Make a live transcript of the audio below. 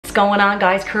What's going on,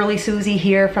 guys? Curly Susie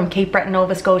here from Cape Breton,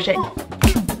 Nova Scotia.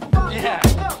 Yeah.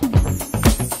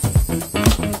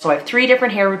 So I have 3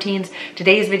 different hair routines.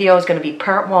 Today's video is going to be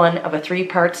part 1 of a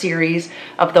 3-part series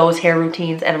of those hair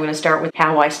routines, and I'm going to start with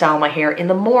how I style my hair in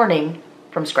the morning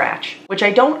from scratch, which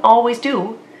I don't always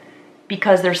do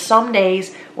because there's some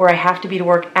days where I have to be to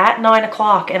work at 9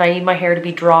 o'clock and I need my hair to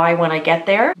be dry when I get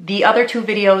there. The other 2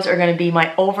 videos are going to be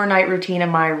my overnight routine and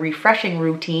my refreshing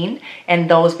routine, and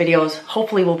those videos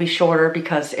hopefully will be shorter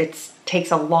because it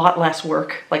takes a lot less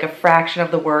work, like a fraction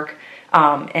of the work,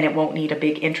 and it won't need a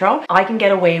big intro. I can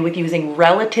get away with using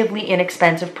relatively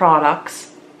inexpensive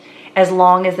products as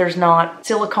long as there's not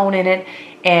silicone in it,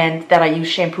 and that I use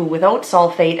shampoo without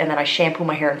sulfate, and that I shampoo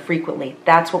my hair infrequently.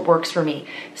 That's what works for me.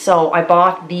 So I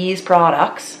bought these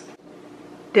products.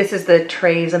 This is the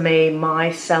Tresemme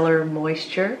Miceller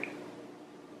Moisture.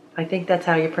 I think that's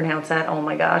how you pronounce that. Oh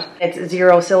my God. It's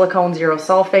 0 silicone, 0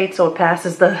 sulfate, so it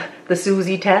passes the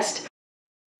Susie test.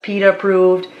 PETA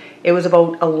approved. It was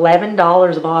about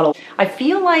 $11 a bottle. I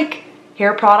feel like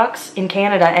hair products in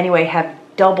Canada anyway have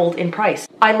doubled in price.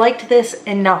 I liked this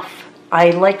enough.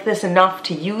 I liked this enough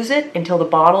to use it until the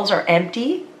bottles are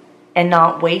empty and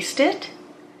not waste it,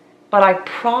 but I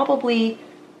probably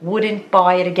wouldn't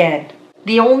buy it again.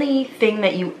 The only thing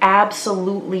that you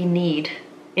absolutely need,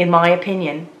 in my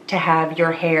opinion, to have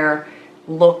your hair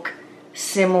look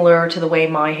similar to the way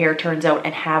my hair turns out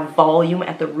and have volume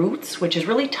at the roots, which is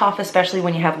really tough, especially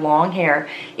when you have long hair,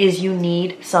 is you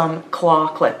need some claw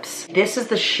clips. This is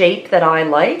the shape that I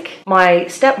like. My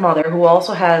stepmother, who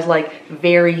also has like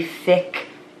very thick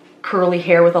curly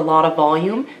hair with a lot of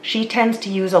volume, she tends to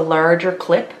use a larger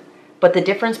clip. But the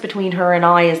difference between her and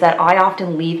I is that I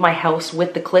often leave my house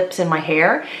with the clips in my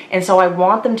hair, and so I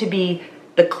want them to be,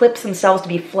 the clips themselves to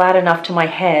be flat enough to my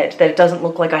head that it doesn't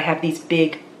look like I have these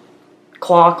big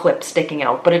claw clips sticking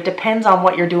out. But it depends on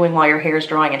what you're doing while your hair is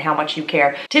drying and how much you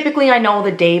care. Typically I know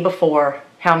the day before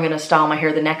how I'm going to style my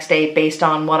hair the next day based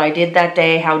on what I did that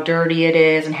day, how dirty it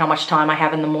is, and how much time I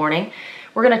have in the morning.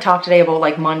 We're going to talk today about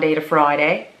like Monday to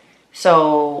Friday.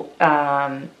 So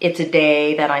it's a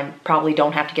day that I probably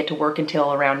don't have to get to work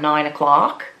until around 9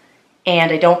 o'clock,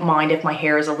 and I don't mind if my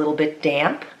hair is a little bit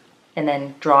damp and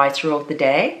then dry throughout the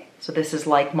day. So this is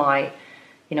like my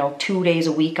 2 days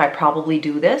a week I probably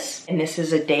do this. And this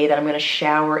is a day that I'm going to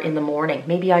shower in the morning.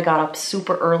 Maybe I got up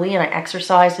super early and I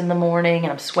exercised in the morning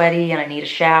and I'm sweaty and I need a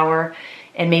shower.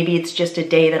 And maybe it's just a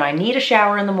day that I need a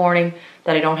shower in the morning,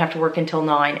 that I don't have to work until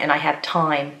 9 and I have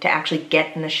time to actually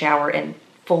get in the shower and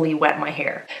fully wet my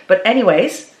hair. But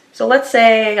anyways, so let's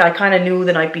say I kind of knew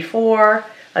the night before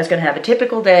I was going to have a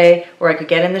typical day where I could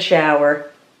get in the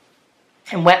shower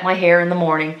and wet my hair in the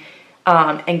morning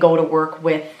and go to work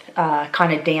with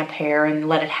kind of damp hair and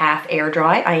let it half air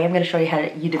dry. I am going to show you how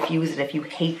you diffuse it if you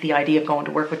hate the idea of going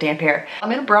to work with damp hair. I'm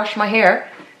going to brush my hair.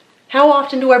 How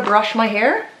often do I brush my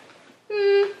hair?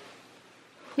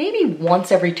 Maybe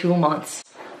once every 2 months.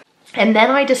 And then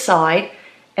I decide,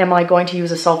 am I going to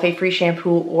use a sulfate-free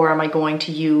shampoo or am I going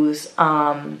to use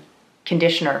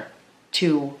conditioner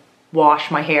to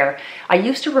wash my hair? I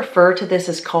used to refer to this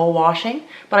as co-washing,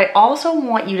 but I also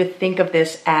want you to think of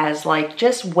this as like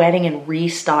just wetting and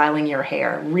restyling your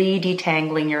hair,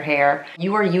 re-detangling your hair.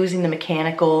 You are using the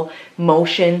mechanical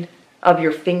motion of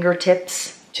your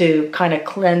fingertips to kind of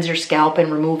cleanse your scalp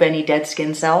and remove any dead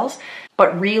skin cells.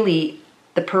 But really,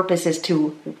 the purpose is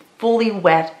to fully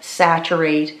wet,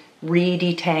 saturate,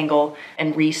 re-detangle,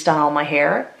 and restyle my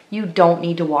hair. You don't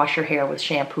need to wash your hair with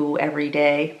shampoo every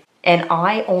day. And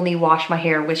I only wash my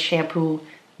hair with shampoo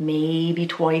maybe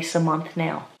twice a month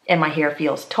now. And my hair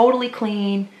feels totally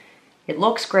clean. It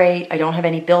looks great. I don't have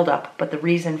any buildup. But the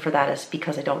reason for that is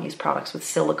because I don't use products with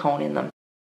silicone in them.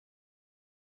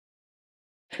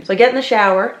 So I get in the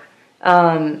shower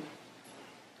and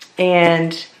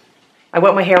I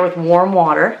wet my hair with warm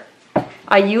water.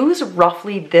 I use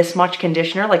roughly this much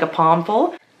conditioner, like a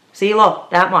palmful. See,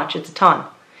 look, that much. It's a ton.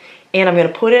 And I'm going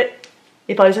to put it,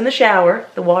 if I was in the shower,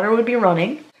 the water would be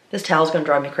running. This towel's going to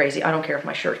drive me crazy. I don't care if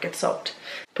my shirt gets soaked.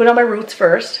 Put it on my roots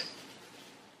first.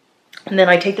 And then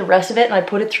I take the rest of it and I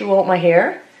put it throughout my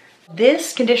hair.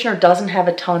 This conditioner doesn't have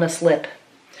a ton of slip.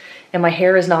 And my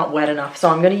hair is not wet enough. So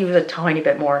I'm going to use a tiny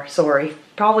bit more. Sorry.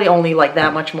 Probably only like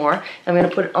that much more. I'm going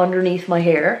to put it underneath my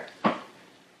hair.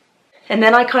 And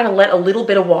then I kind of let a little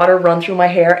bit of water run through my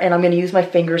hair, and I'm going to use my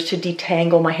fingers to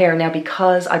detangle my hair. Now,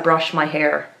 because I brushed my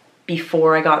hair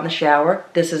before I got in the shower,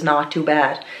 this is not too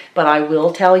bad. But I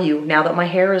will tell you, now that my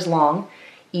hair is long,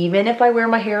 even if I wear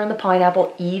my hair in the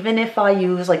pineapple, even if I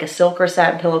use like a silk or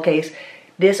satin pillowcase,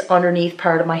 this underneath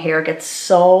part of my hair gets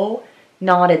so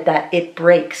knotted that it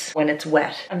breaks when it's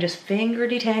wet. I'm just finger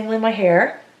detangling my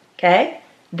hair. okay?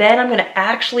 Then I'm gonna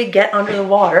actually get under the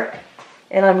water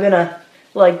and I'm gonna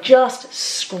like just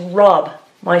scrub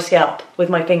my scalp with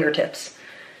my fingertips.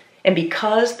 And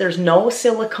because there's no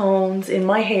silicones in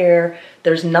my hair,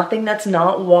 there's nothing that's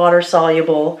not water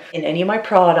soluble in any of my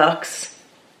products,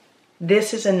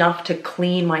 this is enough to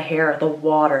clean my hair, the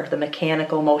water, the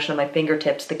mechanical motion of my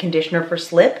fingertips, the conditioner for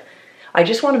slip. I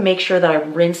just want to make sure that I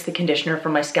rinse the conditioner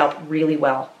from my scalp really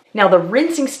well. Now the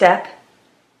rinsing step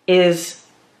is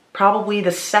probably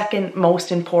the second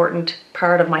most important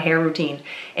part of my hair routine.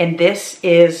 And this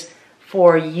is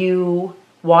for you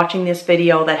watching this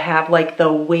video that have like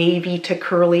the wavy to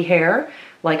curly hair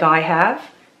like I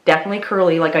have. Definitely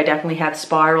curly, like I definitely have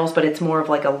spirals, but it's more of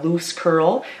like a loose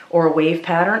curl or a wave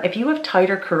pattern. If you have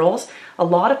tighter curls, a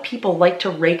lot of people like to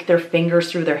rake their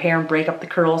fingers through their hair and break up the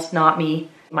curls. Not me.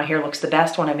 My hair looks the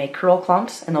best when I make curl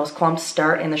clumps, and those clumps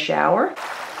start in the shower.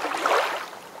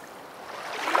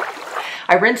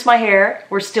 I rinse my hair.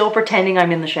 We're still pretending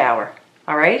I'm in the shower,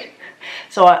 all right?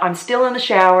 So I'm still in the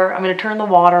shower. I'm gonna turn the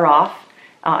water off.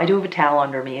 I do have a towel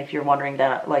under me if you're wondering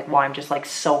that, like why I'm just like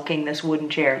soaking this wooden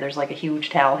chair. There's like a huge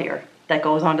towel here that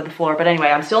goes onto the floor. But anyway,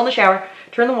 I'm still in the shower,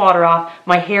 turn the water off.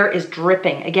 My hair is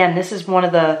dripping. Again, this is one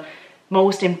of the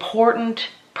most important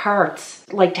parts.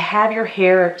 Like to have your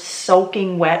hair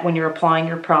soaking wet when you're applying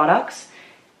your products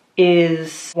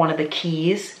is one of the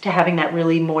keys to having that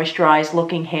really moisturized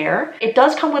looking hair. It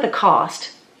does come with a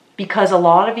cost because a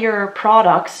lot of your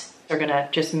products are gonna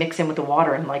just mix in with the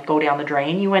water and like go down the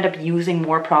drain. You end up using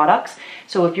more products.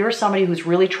 So if you're somebody who's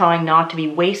really trying not to be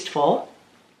wasteful,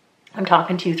 I'm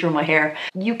talking to you through my hair,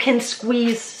 you can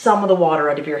squeeze some of the water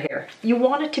out of your hair. You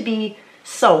want it to be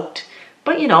soaked,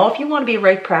 but you know, if you want to be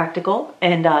right practical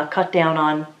and cut down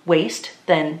on waste,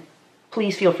 then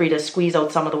please feel free to squeeze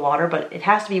out some of the water, but it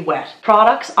has to be wet.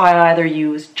 Products, I either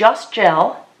use just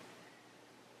gel,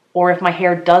 or if my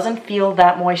hair doesn't feel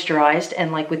that moisturized,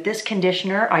 and like with this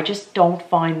conditioner, I just don't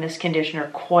find this conditioner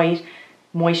quite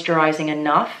moisturizing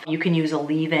enough. You can use a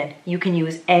leave-in. You can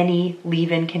use any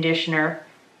leave-in conditioner.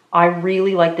 I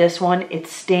really like this one. It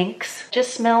stinks.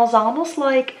 Just smells almost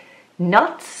like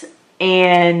nuts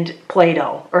and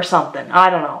Play-Doh or something. I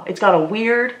don't know. It's got a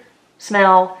weird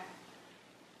smell.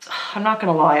 I'm not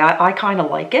gonna lie, I kind of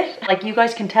like it. Like you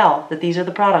guys can tell that these are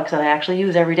the products that I actually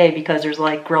use every day because there's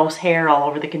like gross hair all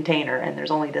over the container and there's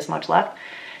only this much left.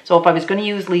 So if I was gonna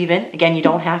use leave-in, again, you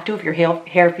don't have to if your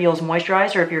hair feels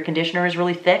moisturized or if your conditioner is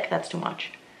really thick, that's too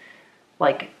much.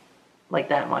 Like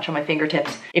that much on my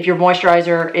fingertips. If your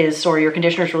moisturizer is, or your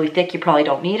conditioner is really thick, you probably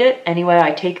don't need it. Anyway,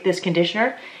 I take this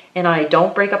conditioner and I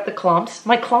don't break up the clumps.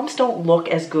 My clumps don't look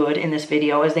as good in this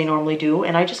video as they normally do,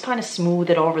 and I just kind of smooth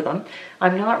it over them.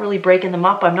 I'm not really breaking them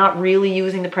up. I'm not really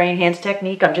using the praying hands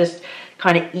technique. I'm just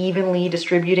kind of evenly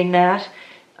distributing that.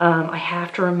 I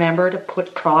have to remember to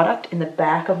put product in the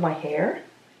back of my hair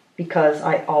because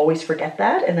I always forget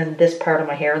that, and then this part of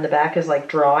my hair in the back is like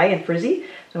dry and frizzy.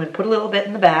 So I'm gonna put a little bit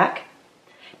in the back.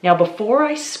 Now before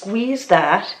I squeeze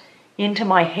that into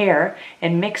my hair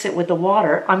and mix it with the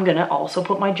water, I'm gonna also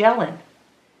put my gel in.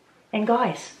 And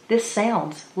guys, this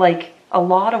sounds like a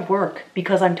lot of work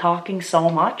because I'm talking so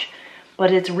much,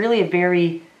 but it's really a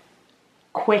very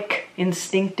quick,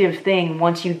 instinctive thing.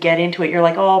 Once you get into it, you're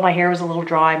like, oh, my hair was a little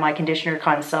dry, my conditioner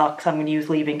kind of sucks, I'm gonna use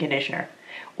leave-in conditioner.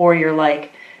 Or you're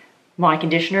like, my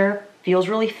conditioner feels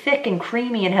really thick and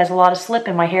creamy and has a lot of slip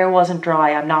and my hair wasn't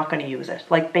dry, I'm not gonna use it.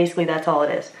 Like basically that's all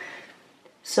it is.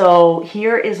 So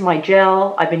here is my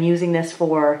gel. I've been using this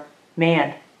for,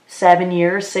 man, 7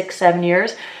 years, 6, 7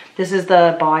 years. This is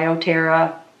the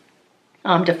Biotera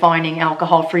Defining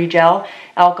Alcohol-Free Gel.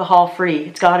 Alcohol-free.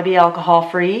 It's got to be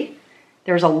alcohol-free.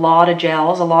 There's a lot of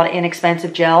gels, a lot of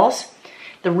inexpensive gels.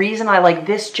 The reason I like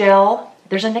this gel,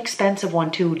 there's an expensive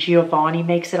one too. Giovanni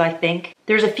makes it, I think.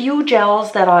 There's a few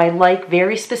gels that I like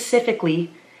very specifically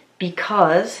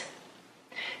because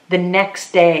the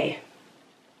next day,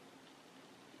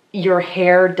 your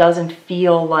hair doesn't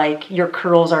feel like your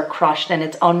curls are crushed and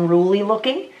it's unruly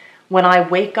looking. When I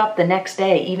wake up the next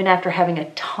day, even after having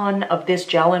a ton of this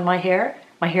gel in my hair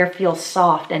feels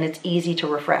soft and it's easy to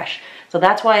refresh. So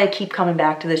that's why I keep coming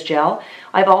back to this gel.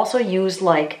 I've also used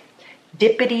like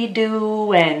Dippity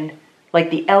Doo and like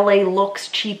the LA Looks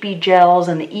cheapy gels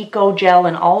and the Eco Gel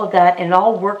and all of that, and it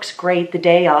all works great the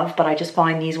day of, but I just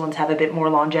find these ones have a bit more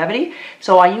longevity.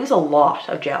 So I use a lot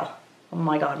of gel. Oh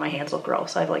my God, my hands look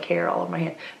gross. I have like hair all over my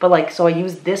hand. But like, so I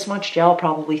use this much gel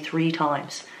probably 3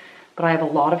 times. But I have a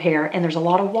lot of hair and there's a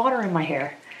lot of water in my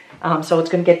hair. So it's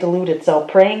gonna get diluted. So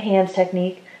praying hands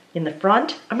technique in the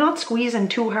front. I'm not squeezing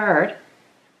too hard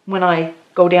when I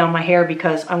go down my hair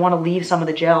because I wanna leave some of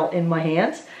the gel in my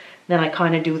hands. Then I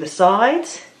kind of do the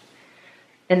sides.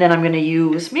 And then I'm going to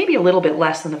use maybe a little bit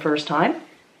less than the first time.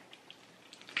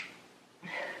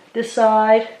 This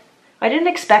side. I didn't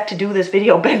expect to do this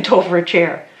video bent over a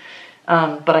chair.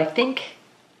 But I think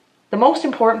the most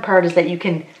important part is that you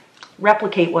can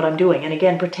replicate what I'm doing. And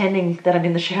again, pretending that I'm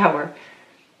in the shower.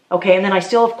 Okay, and then I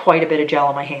still have quite a bit of gel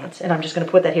on my hands. And I'm just going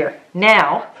to put that here.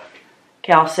 Now,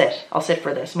 okay, I'll sit. I'll sit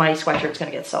for this. My sweatshirt's going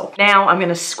to get soaked. Now I'm going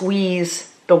to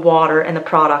squeeze the water and the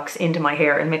products into my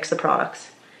hair and mix the products.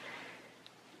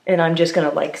 And I'm just going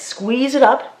to like squeeze it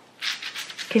up.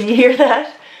 Can you hear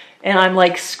that? And I'm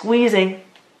like squeezing.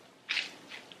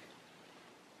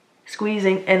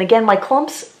 And again, my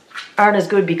clumps aren't as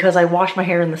good because I wash my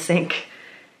hair in the sink.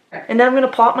 And then I'm going to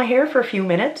plot my hair for a few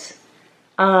minutes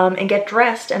and get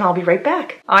dressed, and I'll be right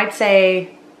back. I'd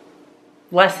say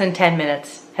less than 10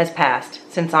 minutes has passed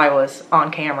since I was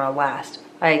on camera last.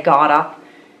 I got up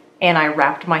and I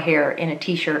wrapped my hair in a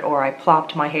t-shirt, or I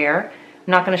plopped my hair.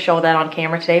 I'm not going to show that on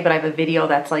camera today, but I have a video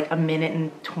that's like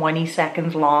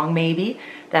 1:20 long maybe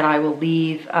that I will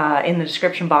leave in the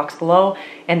description box below.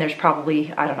 And there's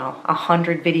probably, I don't know,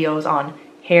 100 videos on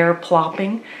hair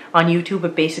plopping on YouTube,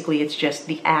 but basically it's just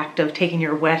the act of taking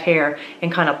your wet hair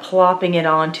and kind of plopping it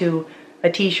onto a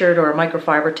t-shirt or a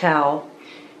microfiber towel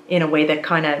in a way that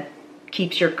kind of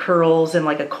keeps your curls in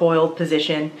like a coiled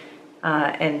position,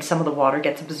 and some of the water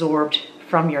gets absorbed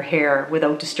from your hair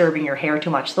without disturbing your hair too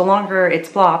much. The longer it's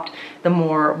plopped, the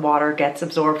more water gets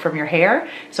absorbed from your hair.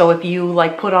 So if you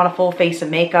like put on a full face of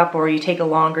makeup, or you take a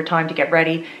longer time to get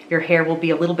ready, your hair will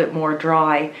be a little bit more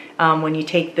dry when you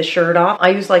take the shirt off. I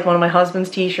use like one of my husband's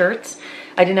t-shirts.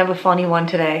 I didn't have a funny one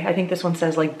today. I think this one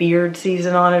says like beard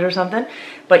season on it or something.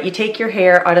 But you take your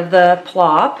hair out of the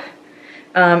plop,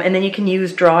 and then you can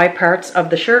use dry parts of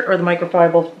the shirt or the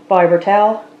microfiber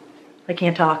towel. I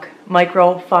can't talk.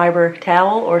 Microfiber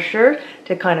towel or shirt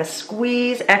to kind of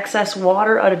squeeze excess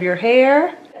water out of your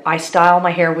hair. I style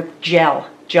my hair with gel,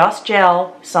 just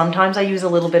gel. Sometimes I use a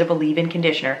little bit of a leave-in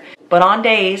conditioner. But on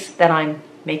days that I'm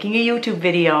making a YouTube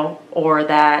video, or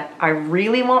that I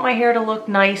really want my hair to look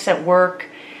nice at work,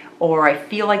 or I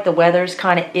feel like the weather's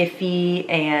kind of iffy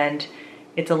and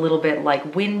it's a little bit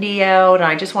like windy out and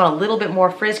I just want a little bit more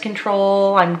frizz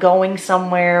control, I'm going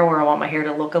somewhere where I want my hair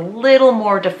to look a little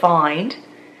more defined,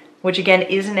 which again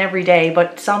isn't every day,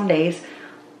 but some days,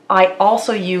 I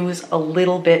also use a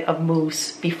little bit of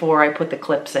mousse before I put the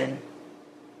clips in.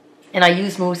 And I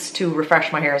use mousse to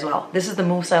refresh my hair as well. This is the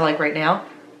mousse I like right now.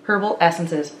 Herbal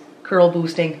Essences Curl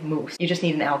Boosting Mousse. You just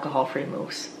need an alcohol-free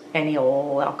mousse. Any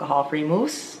old alcohol-free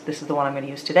mousse. This is the one I'm going to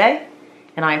use today.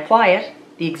 And I apply it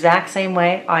the exact same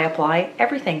way I apply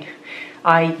everything.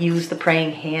 I use the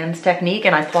praying hands technique,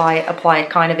 and I apply it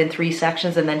kind of in 3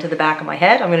 sections and then to the back of my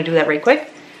head. I'm going to do that right quick.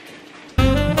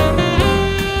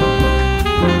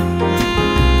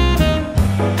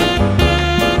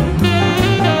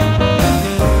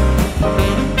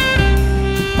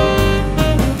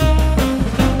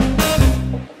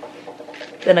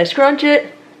 Then I scrunch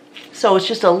it, so it's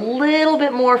just a little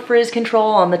bit more frizz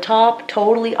control on the top,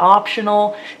 totally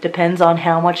optional, depends on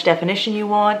how much definition you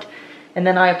want. And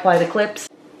then I apply the clips.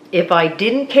 If I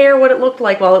didn't care what it looked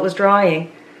like while it was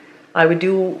drying, I would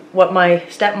do what my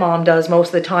stepmom does most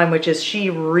of the time, which is she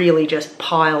really just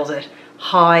piles it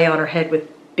high on her head with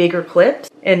bigger clips.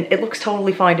 And it looks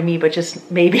totally fine to me, but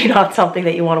just maybe not something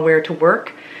that you want to wear to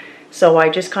work. So I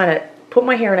just kind of put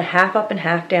my hair in a half up and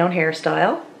half down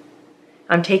hairstyle.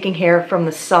 I'm taking hair from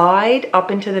the side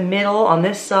up into the middle on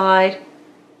this side,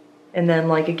 and then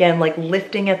like again, like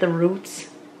lifting at the roots,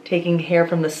 taking hair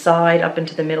from the side up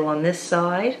into the middle on this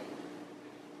side.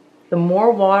 The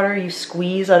more water you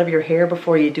squeeze out of your hair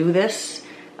before you do this,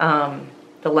 the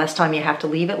less time you have to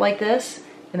leave it like this.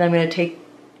 And then I'm going to take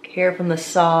hair from the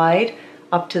side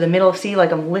up to the middle. See,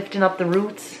 like I'm lifting up the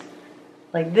roots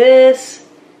like this.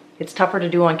 It's tougher to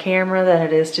do on camera than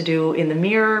it is to do in the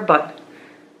mirror, but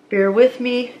bear with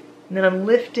me. And then I'm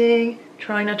lifting,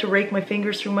 trying not to rake my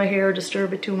fingers through my hair or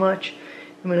disturb it too much.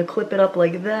 I'm going to clip it up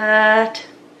like that.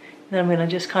 And then I'm going to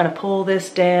just kind of pull this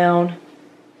down.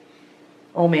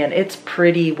 Oh man, it's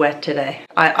pretty wet today.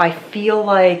 I feel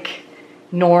like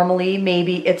normally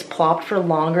maybe it's plopped for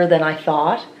longer than I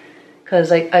thought,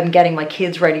 because I'm getting my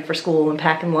kids ready for school and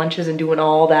packing lunches and doing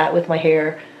all that with my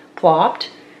hair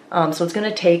plopped. So it's going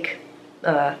to take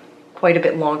quite a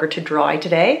bit longer to dry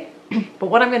today. But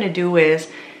what I'm going to do is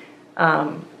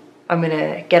I'm going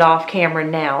to get off camera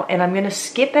now, and I'm going to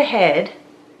skip ahead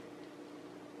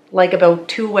like about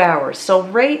 2 hours. So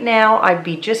right now I'd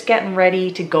be just getting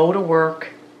ready to go to work.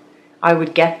 I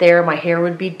would get there, my hair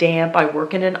would be damp. I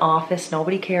work in an office,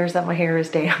 nobody cares that my hair is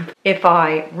damp. If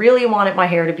I really wanted my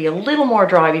hair to be a little more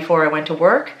dry before I went to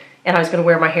work, and I was gonna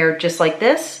wear my hair just like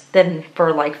this, then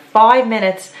for like 5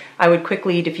 minutes, I would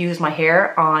quickly diffuse my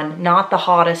hair on not the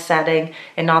hottest setting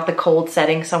and not the cold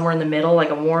setting, somewhere in the middle,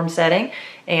 like a warm setting.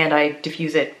 And I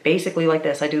diffuse it basically like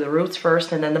this. I do the roots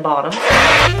first and then the bottom.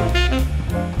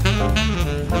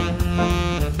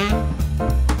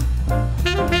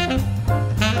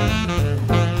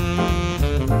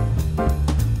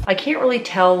 I can't really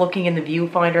tell looking in the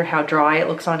viewfinder how dry it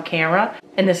looks on camera.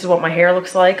 And this is what my hair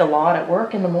looks like a lot at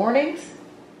work in the mornings.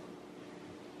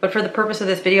 But for the purpose of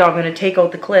this video, I'm going to take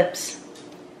out the clips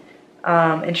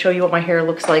and show you what my hair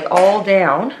looks like all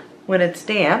down when it's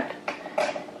damp.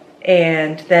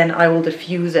 And then I will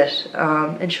diffuse it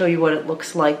and show you what it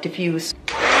looks like diffused.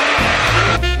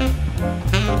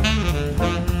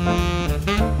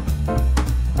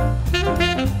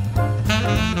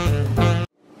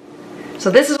 So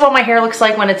this is what my hair looks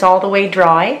like when it's all the way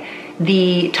dry.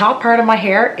 The top part of my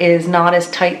hair is not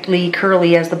as tightly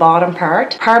curly as the bottom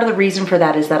part. Part of the reason for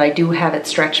that is that I do have it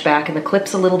stretched back in the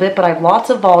clips a little bit, but I have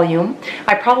lots of volume.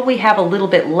 I probably have a little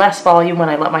bit less volume when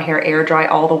I let my hair air dry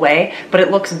all the way, but it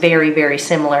looks very, very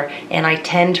similar. And I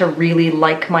tend to really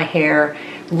like my hair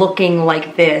looking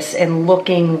like this and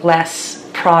looking less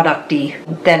product-y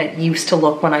than it used to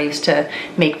look when I used to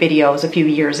make videos a few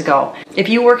years ago. If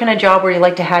you work in a job where you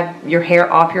like to have your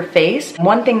hair off your face,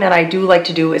 one thing that I do like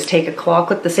to do is take a claw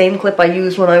clip, the same clip I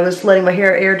used when I was letting my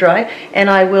hair air dry, and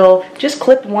I will just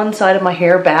clip one side of my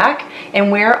hair back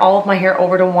and wear all of my hair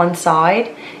over to one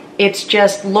side. It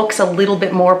just looks a little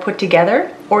bit more put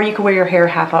together. Or you can wear your hair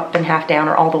half up and half down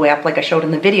or all the way up like I showed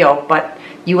in the video, but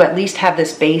you at least have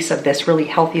this base of this really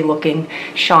healthy looking,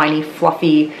 shiny,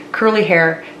 fluffy, curly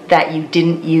hair that you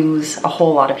didn't use a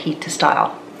whole lot of heat to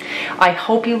style. I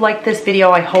hope you liked this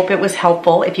video. I hope it was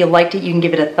helpful. If you liked it, you can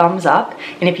give it a thumbs up.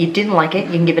 And if you didn't like it,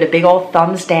 you can give it a big old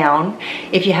thumbs down.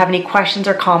 If you have any questions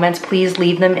or comments, please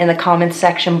leave them in the comments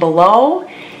section below.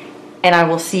 And I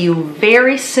will see you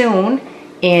very soon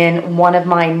in one of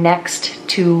my next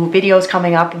 2 videos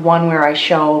coming up, one where I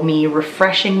show me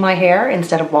refreshing my hair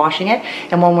instead of washing it,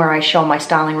 and one where I show my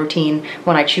styling routine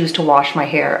when I choose to wash my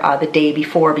hair the day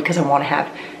before because I want to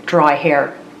have dry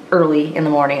hair early in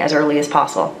the morning, as early as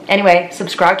possible. Anyway,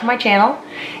 subscribe to my channel,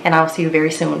 and I will see you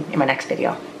very soon in my next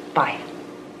video. Bye.